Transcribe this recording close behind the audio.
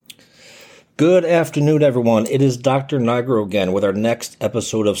Good afternoon, everyone. It is Dr. Nigro again with our next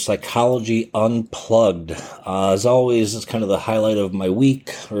episode of Psychology Unplugged. As always, it's kind of the highlight of my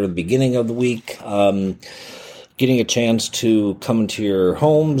week, or the beginning of the week. Getting a chance to come into your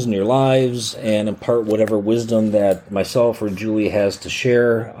homes and your lives and impart whatever wisdom that myself or Julie has to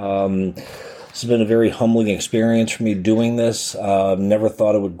share. This has been a very humbling experience for me doing this. Never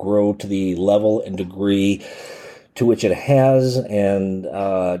thought it would grow to the level and degree to which it has, and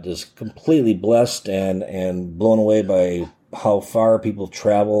just completely blessed and blown away by how far people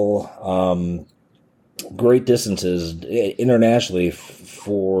travel great distances internationally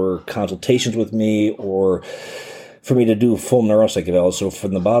for consultations with me or for me to do full neuropsych eval. So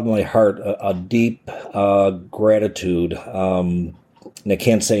from the bottom of my heart, a deep gratitude. And I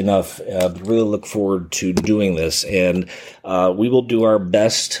can't say enough, really look forward to doing this. And we will do our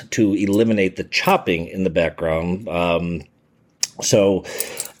best to eliminate the chopping in the background. So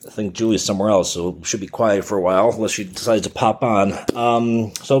I think Julie's somewhere else, so should be quiet for a while unless she decides to pop on.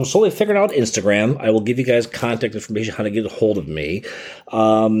 So I'm slowly figuring out Instagram. I will give you guys contact information how to get a hold of me.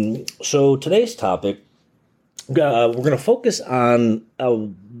 So today's topic, we're going to focus on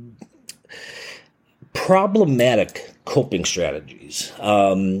problematic coping strategies.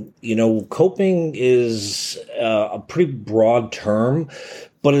 Coping is a pretty broad term,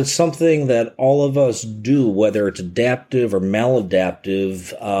 but it's something that all of us do, whether it's adaptive or maladaptive,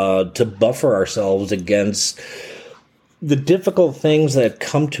 to buffer ourselves against the difficult things that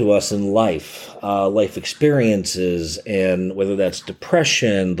come to us in life, life experiences, and whether that's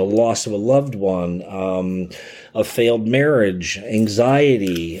depression, the loss of a loved one, a failed marriage,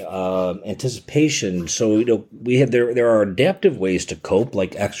 anxiety, anticipation. So, there are adaptive ways to cope,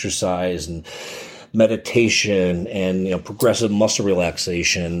 like exercise and meditation and, progressive muscle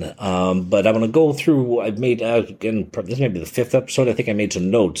relaxation. But I'm going to go through, I've made, again, this may be the fifth episode. I think I made some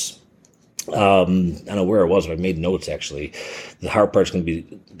notes. I don't know where I was, but I made notes actually. The hard part's going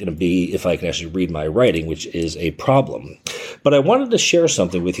to be if I can actually read my writing, which is a problem. But I wanted to share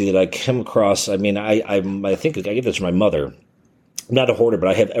something with you that I came across. I mean, I think I get this from my mother. I'm not a hoarder, but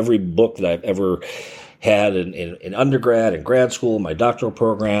I have every book that I've ever had in undergrad and grad school, my doctoral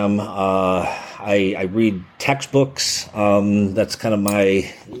program. I read textbooks. That's kind of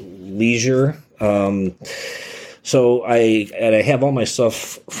my leisure. So I have all my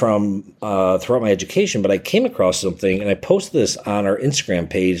stuff from throughout my education, but I came across something, and I posted this on our Instagram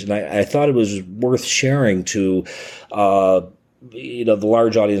page, and I thought it was worth sharing to the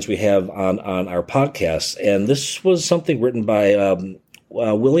large audience we have on our podcast. And this was something written by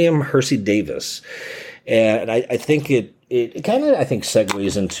William Hersey Davis, and I think it kind of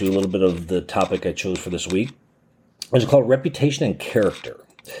segues into a little bit of the topic I chose for this week. It's called Reputation and Character.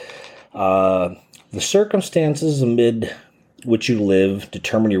 The circumstances amid which you live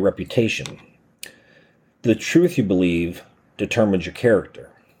determine your reputation. The truth you believe determines your character.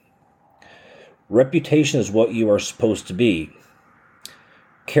 Reputation is what you are supposed to be.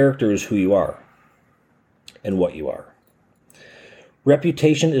 Character is who you are and what you are.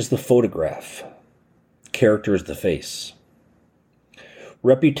 Reputation is the photograph. Character is the face.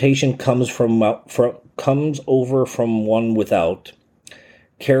 Reputation comes over from one without.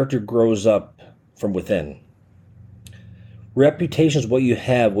 Character grows up from within. Reputation is what you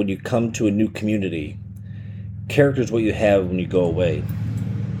have when you come to a new community. Character is what you have when you go away.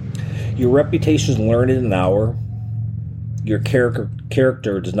 Your reputation is learned in an hour. Your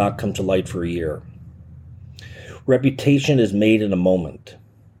character does not come to light for a year. Reputation is made in a moment.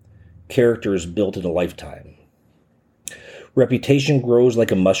 Character is built in a lifetime. Reputation grows like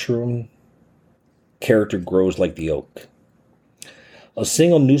a mushroom. Character grows like the oak. A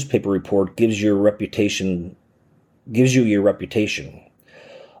single newspaper report gives you your reputation.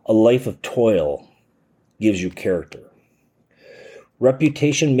 A life of toil gives you character.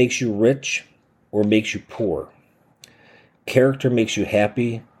 Reputation makes you rich or makes you poor. Character makes you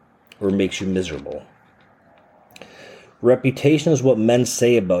happy or makes you miserable. Reputation is what men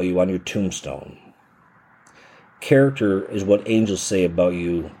say about you on your tombstone. Character is what angels say about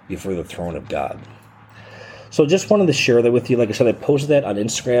you before the throne of God. So just wanted to share that with you. Like I said, I posted that on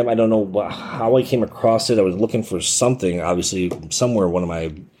Instagram. I don't know how I came across it. I was looking for something, obviously, somewhere in one of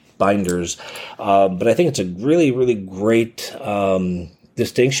my binders. But I think it's a really, really great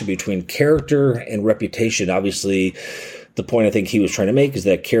distinction between character and reputation. Obviously, the point I think he was trying to make is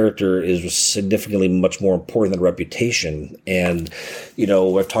that character is significantly much more important than reputation. And,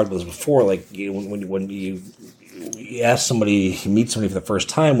 I've talked about this before, like, when you ask somebody, you meet somebody for the first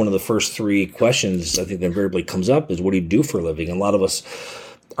time, one of the first three questions I think that invariably comes up is, what do you do for a living? And a lot of us,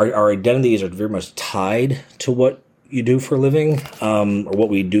 our identities are very much tied to what you do for a living, or what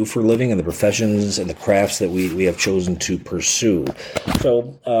we do for a living, and the professions and the crafts that we have chosen to pursue.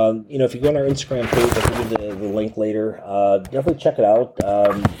 So, if you go on our Instagram page, I'll give you the link later. Definitely check it out.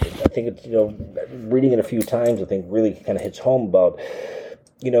 I think it's, reading it a few times, I think really kind of hits home about,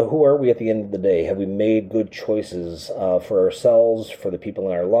 who are we at the end of the day? Have we made good choices for ourselves, for the people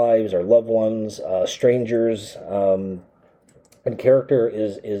in our lives, our loved ones, strangers? And character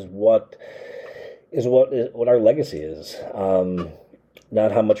is what our legacy is.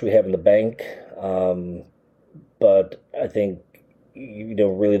 Not how much we have in the bank, but I think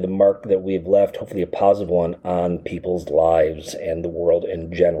really the mark that we've left, hopefully a positive one, on people's lives and the world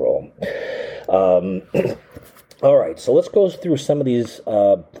in general. All right, so let's go through some of these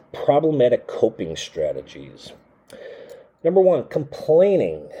problematic coping strategies. Number one,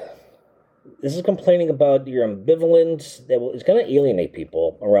 complaining. This is complaining about your ambivalence that is going to alienate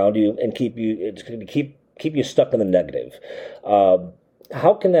people around you and it's going to keep you stuck in the negative.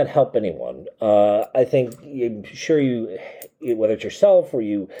 How can that help anyone? I think, I'm sure whether it's yourself or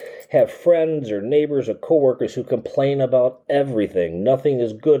you have friends or neighbors or coworkers who complain about everything. Nothing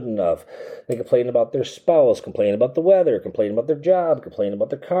is good enough. They complain about their spouse, complain about the weather, complain about their job, complain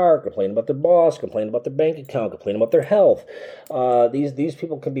about their car, complain about their boss, complain about their bank account, complain about their health. These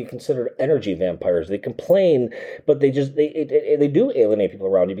people can be considered energy vampires. They complain, but they do alienate people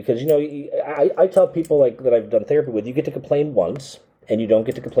around you because, I tell people that I've done therapy with, you get to complain once, and you don't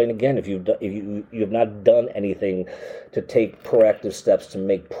get to complain again if you have not done anything to take proactive steps to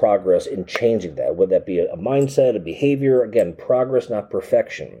make progress in changing that. Would that be a mindset, a behavior? Again, progress, not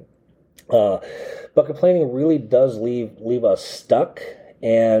perfection. But complaining really does leave us stuck.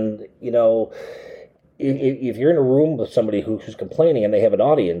 And if you're in a room with somebody who's complaining and they have an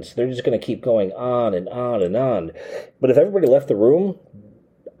audience, they're just going to keep going on and on and on. But if everybody left the room,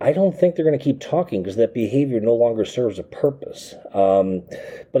 I don't think they're going to keep talking because that behavior no longer serves a purpose.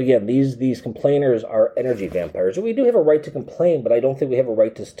 But again, these complainers are energy vampires. We do have a right to complain, but I don't think we have a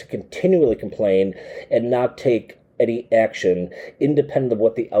right to continually complain and not take any action independent of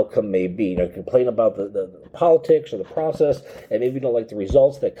what the outcome may be. Complain about the politics or the process, and maybe you don't like the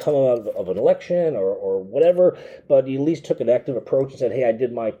results that come out of an election or whatever, but you at least took an active approach and said, hey, I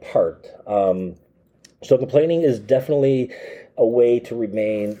did my part. So complaining is definitely a way to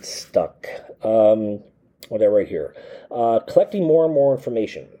remain stuck. Right here. Collecting more and more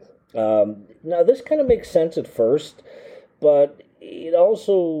information. Now, this kind of makes sense at first, but you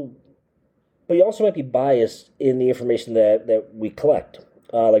also might be biased in the information that we collect,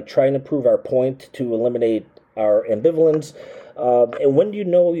 like trying to prove our point to eliminate our ambivalence. And when do you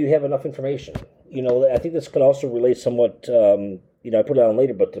know you have enough information? I think this could also relate somewhat, I put it on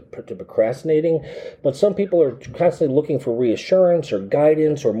later, but to procrastinating. But some people are constantly looking for reassurance or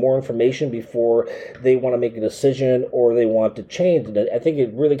guidance or more information before they want to make a decision or they want to change. And I think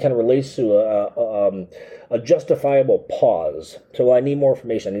it really kind of relates to a justifiable pause. So I need more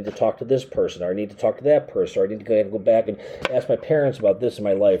information. I need to talk to this person, or I need to talk to that person, or I need to go back and ask my parents about this in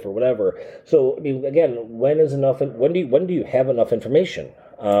my life or whatever. So, again, when is enough? When do you have enough information?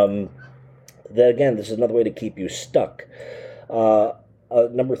 This is another way to keep you stuck.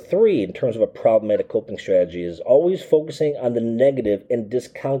 Number 3, in terms of a problematic coping strategy, is always focusing on the negative and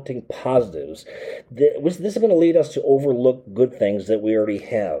discounting positives. This is going to lead us to overlook good things that we already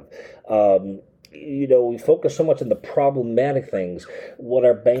have. We focus so much on the problematic things, what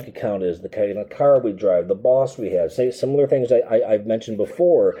our bank account is, the kind of car we drive, the boss we have, say similar things I've mentioned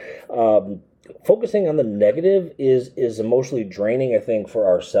before. Focusing on the negative is emotionally draining, I think, for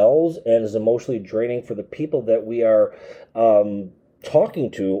ourselves, and is emotionally draining for the people that we are talking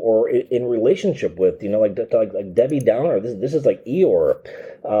to or in relationship with. Like Debbie Downer. This is like Eeyore,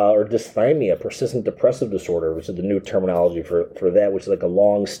 or dysthymia, persistent depressive disorder, which is the new terminology for that, which is like a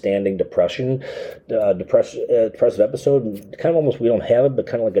long-standing depressive episode. Kind of almost, we don't have it, but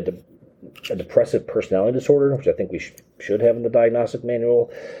kind of like a depressive personality disorder, which I think we should have in the diagnostic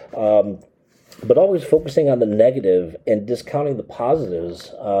manual. But always focusing on the negative and discounting the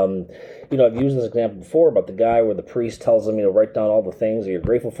positives. I've used this example before about the guy where the priest tells him, write down all the things that you're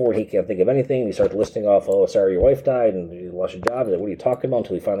grateful for, and he can't think of anything. And he starts listing off, oh, sorry, your wife died, and you lost your job. And what are you talking about?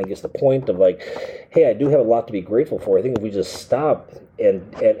 Until he finally gets the point of hey, I do have a lot to be grateful for. I think if we just stop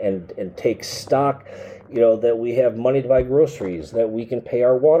and take stock, that we have money to buy groceries, that we can pay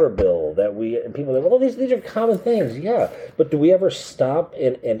our water bill, and people are like, these are common things, yeah. But do we ever stop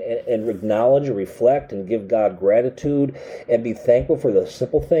and acknowledge or reflect and give God gratitude and be thankful for the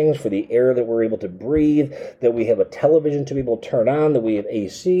simple things, for the air that we're able to breathe, that we have a television to be able to turn on, that we have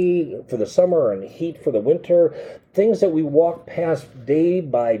AC for the summer and heat for the winter, things that we walk past day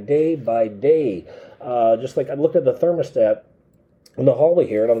by day by day. Just like I looked at the thermostat in the hallway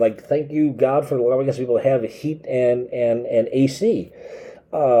here, and I'm like, thank you, God, for allowing us people to have heat and AC.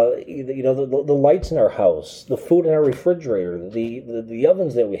 The lights in our house, the food in our refrigerator, the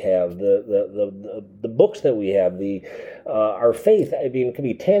ovens that we have, the books that we have, our faith. I mean, it can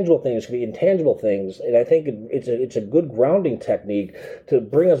be tangible things, it can be intangible things, and I think it's a good grounding technique to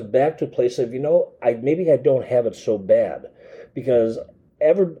bring us back to a place of maybe I don't have it so bad, because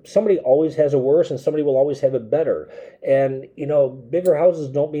somebody always has it worse and somebody will always have it better. And bigger houses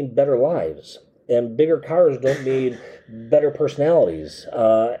don't mean better lives, and bigger cars don't mean better personalities.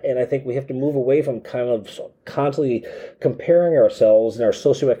 And I think we have to move away from kind of constantly comparing ourselves and our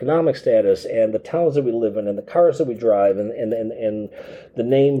socioeconomic status and the towns that we live in and the cars that we drive and the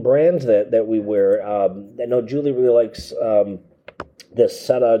name brands that we wear. I know Julie really likes this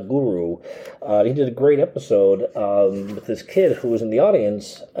Sadhguru. He did a great episode with this kid who was in the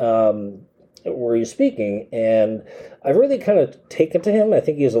audience where he's speaking, and I've really kind of taken to him. I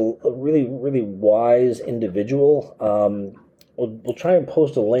think he's a really, really wise individual. We'll try and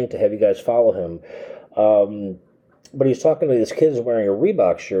post a link to have you guys follow him. But he's talking to this kid who's wearing a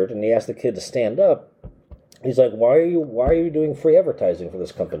Reebok shirt, and he asked the kid to stand up. He's like, why are you doing free advertising for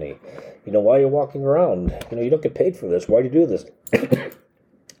this company? Why are you walking around? You don't get paid for this. Why do you do this?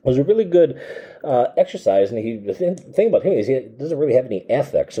 It was a really good exercise, and the thing about him is he doesn't really have any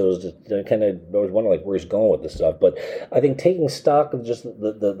affect, so it was just kind of, I was wondering where he's going with this stuff. But I think taking stock of just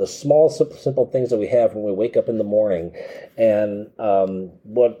the small, simple things that we have when we wake up in the morning, and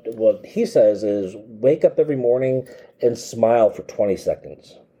what he says is wake up every morning and smile for 20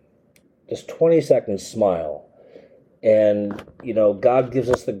 seconds. Just 20 seconds, smile. And, God gives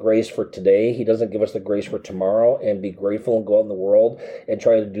us the grace for today. He doesn't give us the grace for tomorrow. And be grateful and go out in the world and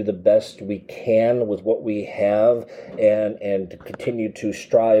try to do the best we can with what we have and to continue to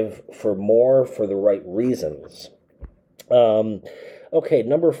strive for more for the right reasons. Okay,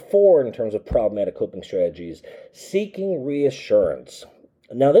 number 4 in terms of problematic coping strategies, seeking reassurance.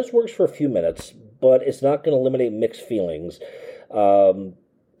 Now, this works for a few minutes, but it's not going to eliminate mixed feelings.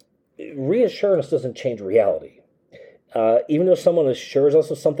 Reassurance doesn't change reality. Even though someone assures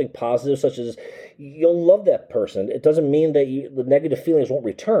us of something positive, such as you'll love that person, it doesn't mean that the negative feelings won't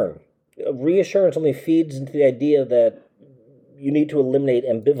return. Reassurance only feeds into the idea that you need to eliminate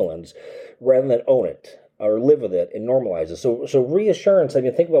ambivalence rather than own it or live with it and normalize it. So reassurance,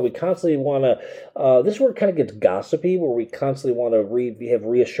 think about, we constantly want to, this is where it kind of gets gossipy, where we constantly want to have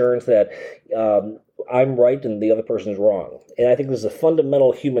reassurance that I'm right and the other person is wrong. And I think there's a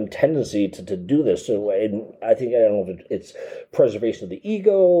fundamental human tendency to do this. So I don't know if it's preservation of the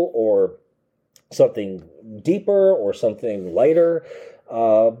ego or something deeper or something lighter,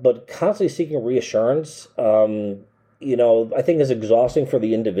 but constantly seeking reassurance, I think is exhausting for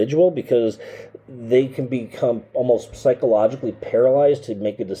the individual, because they can become almost psychologically paralyzed to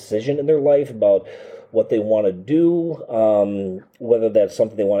make a decision in their life about what they want to do, whether that's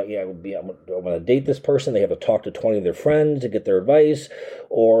something they want to, I want to date this person, they have to talk to 20 of their friends to get their advice,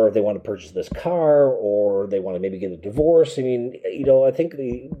 or they want to purchase this car, or they want to maybe get a divorce. I think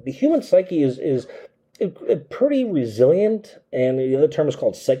the human psyche is pretty resilient, and the other term is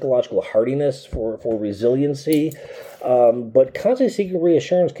called psychological hardiness for resiliency. But constantly seeking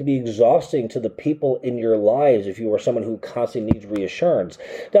reassurance can be exhausting to the people in your lives if you are someone who constantly needs reassurance.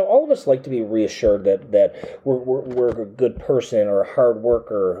 Now, all of us like to be reassured that we're a good person or a hard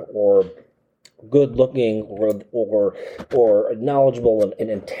worker or good looking or knowledgeable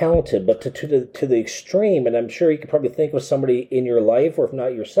and talented, but to the extreme. And I'm sure you could probably think of somebody in your life, or if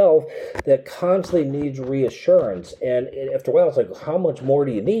not yourself, that constantly needs reassurance. And after a while, it's like, how much more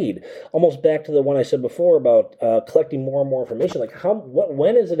do you need? Almost back to the one I said before about collecting more and more information. Like,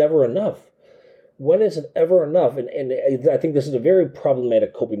 when is it ever enough? When is it ever enough? And I think this is a very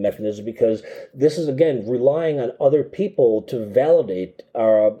problematic coping mechanism, because this is, again, relying on other people to validate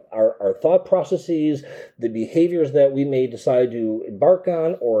our thought processes, the behaviors that we may decide to embark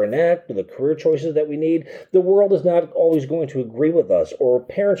on or enact, or the career choices that we need. The world is not always going to agree with us, or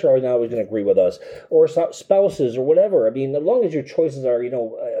parents are not always going to agree with us, or spouses, or whatever. As long as your choices are,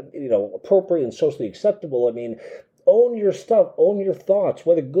 appropriate and socially acceptable, own your stuff, own your thoughts,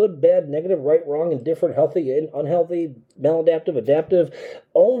 whether good, bad, negative, right, wrong, indifferent, healthy, unhealthy, maladaptive, adaptive,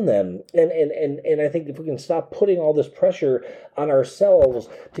 own them. And I think if we can stop putting all this pressure on ourselves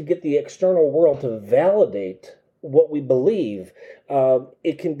to get the external world to validate what we believe,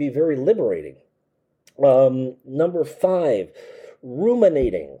 it can be very liberating. Number 5,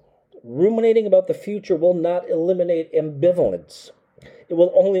 ruminating. Ruminating about the future will not eliminate ambivalence. It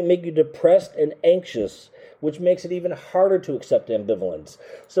will only make you depressed and anxious which makes it even harder to accept ambivalence.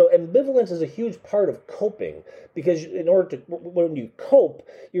 So ambivalence is a huge part of coping, because when you cope,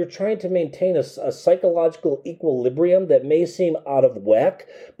 you're trying to maintain a psychological equilibrium that may seem out of whack,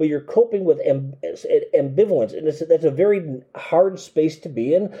 but you're coping with ambivalence, and that's a very hard space to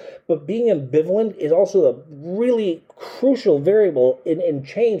be in. But being ambivalent is also a really crucial variable in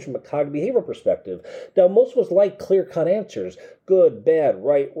change from a cognitive behavioral perspective. Now, most of us like clear-cut answers: good, bad,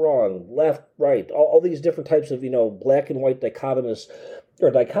 right, wrong, left, right, all these different types of, black and white dichotomies.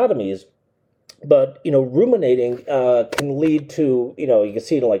 But, ruminating can lead to, you can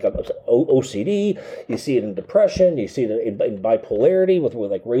see it in like OCD, you see it in depression, you see it in bipolarity with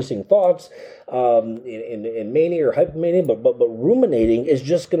like racing thoughts, in mania or hypomania, but ruminating is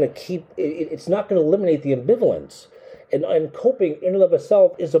just going to it's not going to eliminate the ambivalence. And coping in and of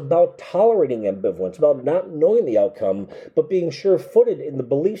itself is about tolerating ambivalence, about not knowing the outcome, but being sure-footed in the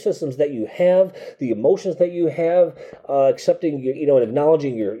belief systems that you have, the emotions that you have, accepting, and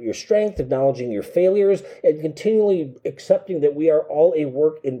acknowledging your strength, acknowledging your failures, and continually accepting that we are all a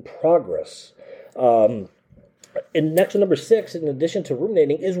work in progress. And next, number 6, in addition to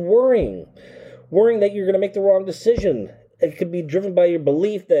ruminating, is worrying. Worrying that you're going to make the wrong decision. It could be driven by your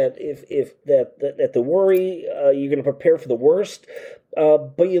belief that that the worry, you're going to prepare for the worst,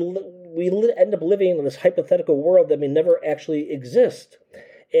 but we end up living in this hypothetical world that may never actually exist,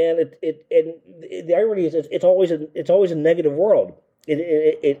 and the irony is it's always a negative world.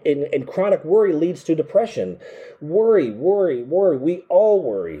 And chronic worry leads to depression. Worry. We all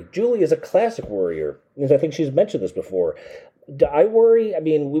worry. Julie is a classic worrier, because I think she's mentioned this before. Do I worry? I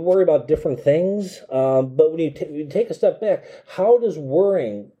mean, we worry about different things, but when you take a step back, how does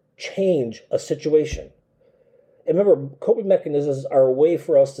worrying change a situation? And remember, coping mechanisms are a way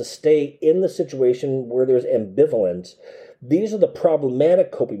for us to stay in the situation where there's ambivalence. These are the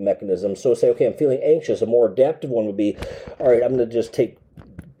problematic coping mechanisms. So say, okay, I'm feeling anxious. A more adaptive one would be, all right, I'm going to just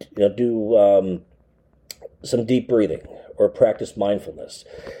do some deep breathing or practice mindfulness.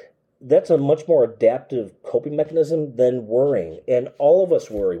 That's a much more adaptive coping mechanism than worrying. And all of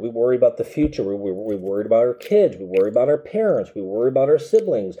us worry. We worry about the future. We worry about our kids. We worry about our parents. We worry about our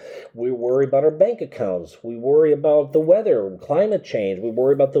siblings. We worry about our bank accounts. We worry about the weather, climate change. We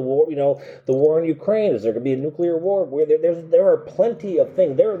worry about the war. The war in Ukraine. Is there going to be a nuclear war? There are plenty of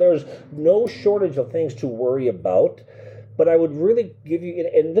things. There's no shortage of things to worry about. But I would really give you,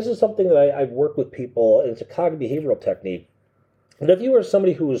 and this is something that I've worked with people, and it's a cognitive behavioral technique. But if you are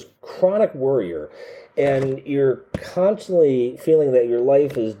somebody who is chronic worrier and you're constantly feeling that your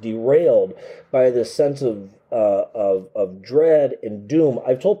life is derailed by this sense of dread and doom,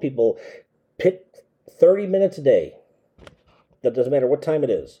 I've told people, pick 30 minutes a day. That doesn't matter what time it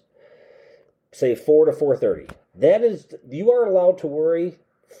is. Say 4 to 4:30. That is, you are allowed to worry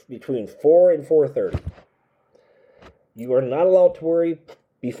between 4 and 4:30. You are not allowed to worry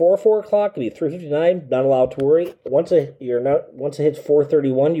before 4 o'clock. It'll be 3:59. Not allowed to worry. Once it hits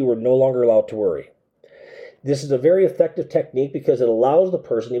 4:31, you are no longer allowed to worry. This is a very effective technique because it allows the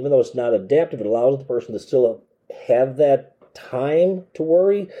person, even though it's not adaptive, it allows the person to still have that time to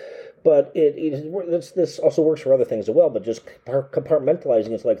worry. But this also works for other things as well. But just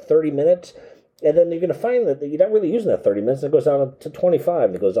compartmentalizing, it's like 30 minutes. And then you're going to find that you're not really using that 30 minutes. It goes down to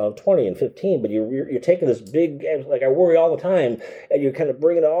 25. It goes down to 20 and 15. But you're taking this big, like I worry all the time, and you're kind of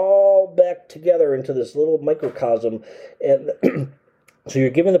bringing it all back together into this little microcosm. And so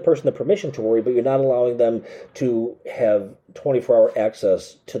you're giving the person the permission to worry, but you're not allowing them to have 24-hour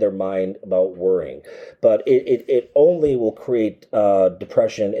access to their mind about worrying. But it only will create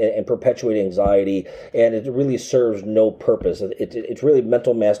depression and perpetuate anxiety, and it really serves no purpose. It's really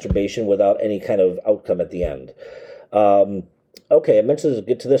mental masturbation without any kind of outcome at the end. Okay, I mentioned this.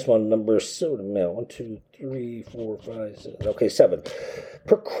 Get to this one. Number 7. 1, 2, 3, 4, 5, 6. Okay, 7.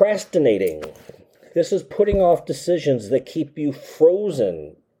 Procrastinating. This is putting off decisions that keep you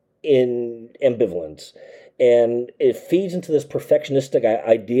frozen in ambivalence. And it feeds into this perfectionistic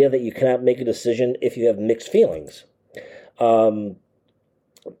idea that you cannot make a decision if you have mixed feelings.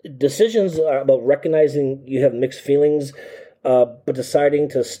 Decisions are about recognizing you have mixed feelings, but deciding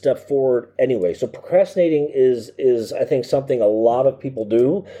to step forward anyway. So procrastinating is I think, something a lot of people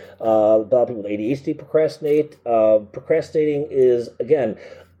do. A lot of people with ADHD procrastinate. Procrastinating is, again,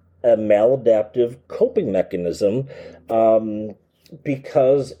 a maladaptive coping mechanism,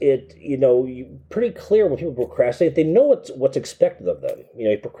 because pretty clear when people procrastinate, they know what's expected of them.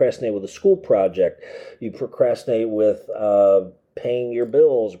 You procrastinate with a school project, you procrastinate with paying your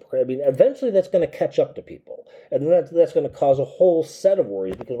bills. I mean, eventually that's going to catch up to people. And that's going to cause a whole set of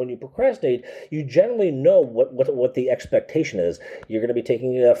worries, because when you procrastinate, you generally know what the expectation is. You're going to be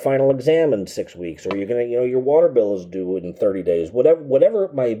taking a final exam in 6 weeks, or you're going to, your water bill is due in 30 days, whatever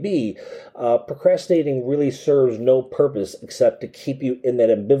it might be. Procrastinating really serves no purpose except to keep you in that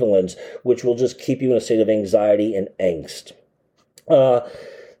ambivalence, which will just keep you in a state of anxiety and angst. The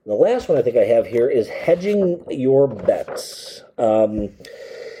last one I think I have here is hedging your bets.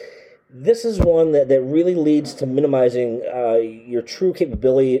 This is one that really leads to minimizing your true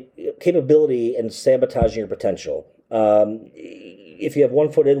capability and sabotaging your potential. If you have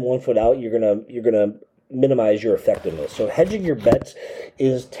 1 foot in, 1 foot out, you're gonna minimize your effectiveness. So hedging your bets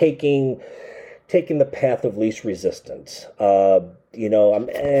is taking the path of least resistance. I don't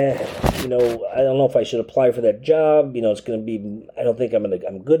know if I should apply for that job. It's going to be, I don't think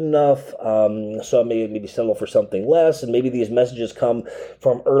I'm good enough. So I maybe settle for something less. And maybe these messages come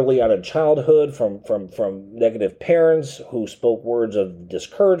from early on in childhood, from negative parents who spoke words of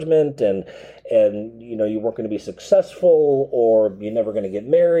discouragement and you weren't going to be successful, or you're never going to get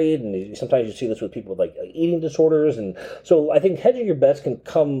married. And sometimes you see this with people with like eating disorders. And so I think hedging your bets can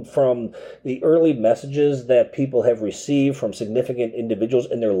come from the early messages that people have received from significant individuals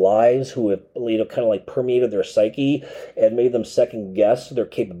in their lives who have, kind of like permeated their psyche and made them second guess their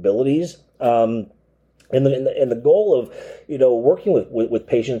capabilities. And the goal of working with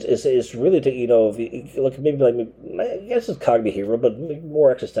patients is really to if you look maybe I guess it's cognitive behavioral, but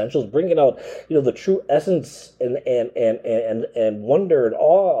more existential, is bringing out the true essence and wonder and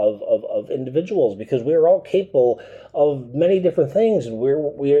awe of individuals, because we are all capable of many different things, and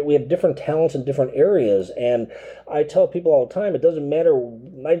we have different talents in different areas. And I tell people all the time, it doesn't matter.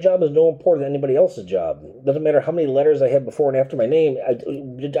 My job is no important than anybody else's job. It doesn't matter how many letters I have before and after my name. I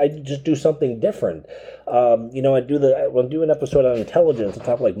just do something different. When I do an episode on intelligence, I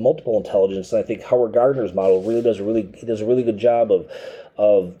talk like multiple intelligence, and I think Howard Gardner's model really does a really good job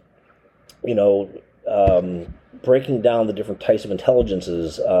of breaking down the different types of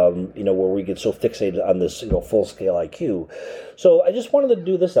intelligences, where we get so fixated on this, full scale IQ. So I just wanted to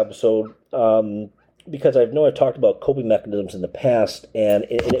do this episode because I know I've talked about coping mechanisms in the past, and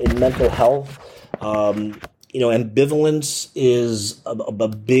in mental health, ambivalence is a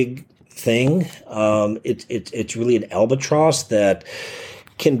big thing. It's really an albatross that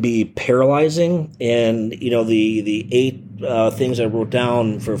can be paralyzing. And the 8 things I wrote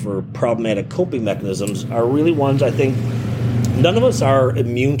down for problematic coping mechanisms are really ones I think none of us are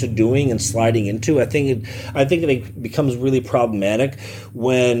immune to doing and sliding into. I think it becomes really problematic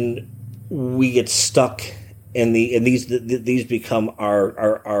when we get stuck in these become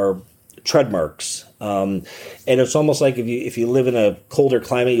our tread marks. And it's almost like if you live in a colder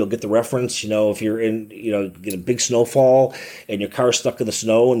climate, you'll get the reference. If you're in, get a big snowfall and your car's stuck in the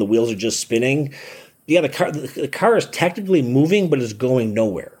snow and the wheels are just spinning. Yeah, the car is technically moving, but it's going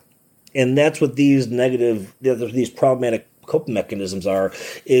nowhere. And that's what these problematic coping mechanisms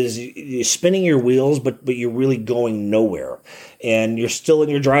is you're spinning your wheels, but you're really going nowhere. And you're still in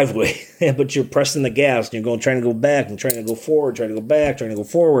your driveway, but you're pressing the gas, and you're trying to go back and trying to go forward, trying to go back, trying to go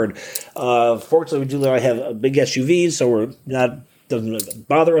forward. Fortunately, Julie and I have a big SUV, so doesn't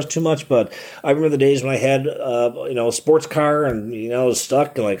bother us too much. But I remember the days when I had a sports car and I was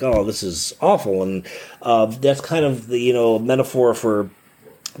stuck and like, oh, this is awful. And that's kind of the metaphor for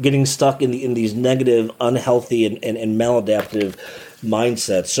getting stuck in these negative, unhealthy, and maladaptive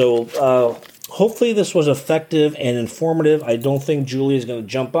mindsets. So hopefully this was effective and informative. I don't think Julie is going to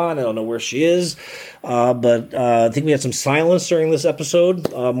jump on. I don't know where she is. But I think we had some silence during this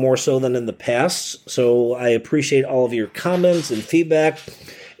episode, more so than in the past. So I appreciate all of your comments and feedback.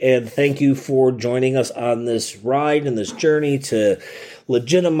 And thank you for joining us on this ride and this journey to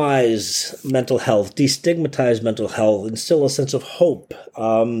legitimize mental health, destigmatize mental health, instill a sense of hope.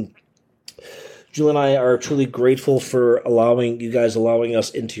 Julie and I are truly grateful for allowing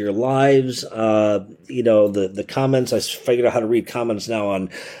us into your lives. The comments, I figured out how to read comments now on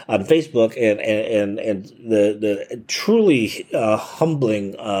Facebook, and the truly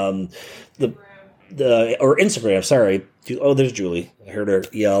humbling or Instagram. Sorry. Oh, there's Julie. I heard her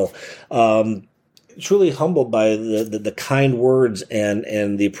yell. Truly humbled by the kind words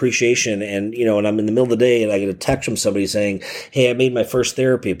and the appreciation, and I'm in the middle of the day and I get a text from somebody saying, "Hey, I made my first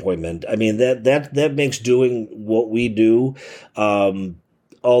therapy appointment." I mean, that makes doing what we do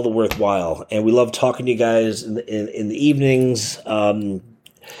all the worthwhile. And we love talking to you guys in the evenings. Like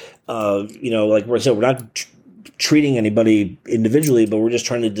I said, we're not treating anybody individually, but we're just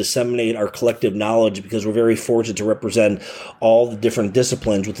trying to disseminate our collective knowledge because we're very fortunate to represent all the different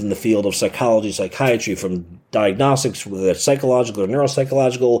disciplines within the field of psychology, psychiatry, from diagnostics, whether that's psychological or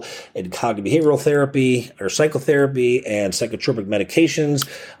neuropsychological, and cognitive behavioral therapy or psychotherapy and psychotropic medications.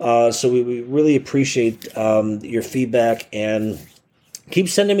 So we really appreciate your feedback, and keep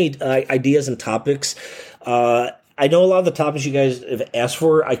sending me ideas and topics. I know a lot of the topics you guys have asked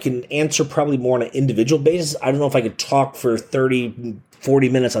for, I can answer probably more on an individual basis. I don't know if I could talk for 30, 40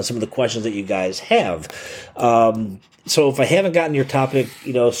 minutes on some of the questions that you guys have. So if I haven't gotten your topic,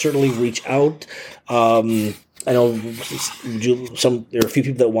 certainly reach out. I know there are a few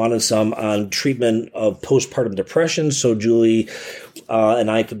people that wanted some on treatment of postpartum depression. So Julie and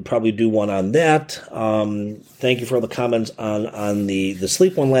I could probably do one on that. Thank you for all the comments on the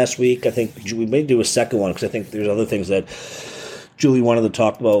sleep one last week. I think we may do a second one because I think there's other things that Julie wanted to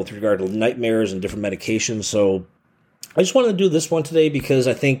talk about with regard to nightmares and different medications. So I just wanted to do this one today because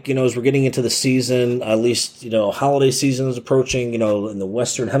I think, as we're getting into the season, at least, holiday season is approaching, in the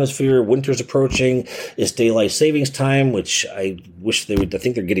Western Hemisphere, winter's approaching. It's daylight savings time, which I wish I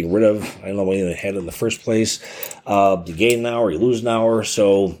think they're getting rid of. I don't know why they had it in the first place. You gain an hour, you lose an hour.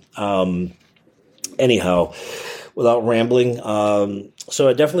 So, anyhow, without rambling, so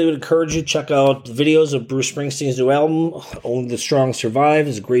I definitely would encourage you to check out the videos of Bruce Springsteen's new album, Only the Strong Survive.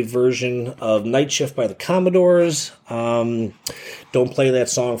 It's a great version of Night Shift by the Commodores. Don't Play That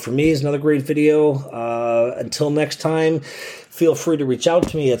Song for Me is another great video. Until next time, feel free to reach out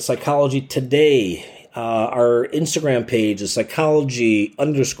to me at Psychology Today. Our Instagram page is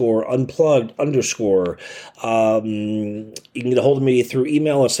psychology_unplugged_. You can get a hold of me through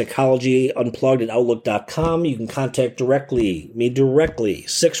email at psychologyunplugged@outlook.com. You can contact me directly,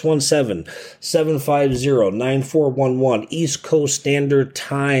 617-750-9411, East Coast Standard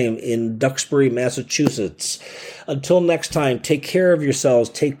Time in Duxbury, Massachusetts. Until next time, take care of yourselves,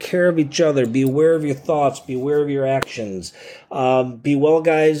 take care of each other, be aware of your thoughts, be aware of your actions. Be well,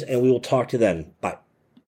 guys, and we will talk to you then. Bye.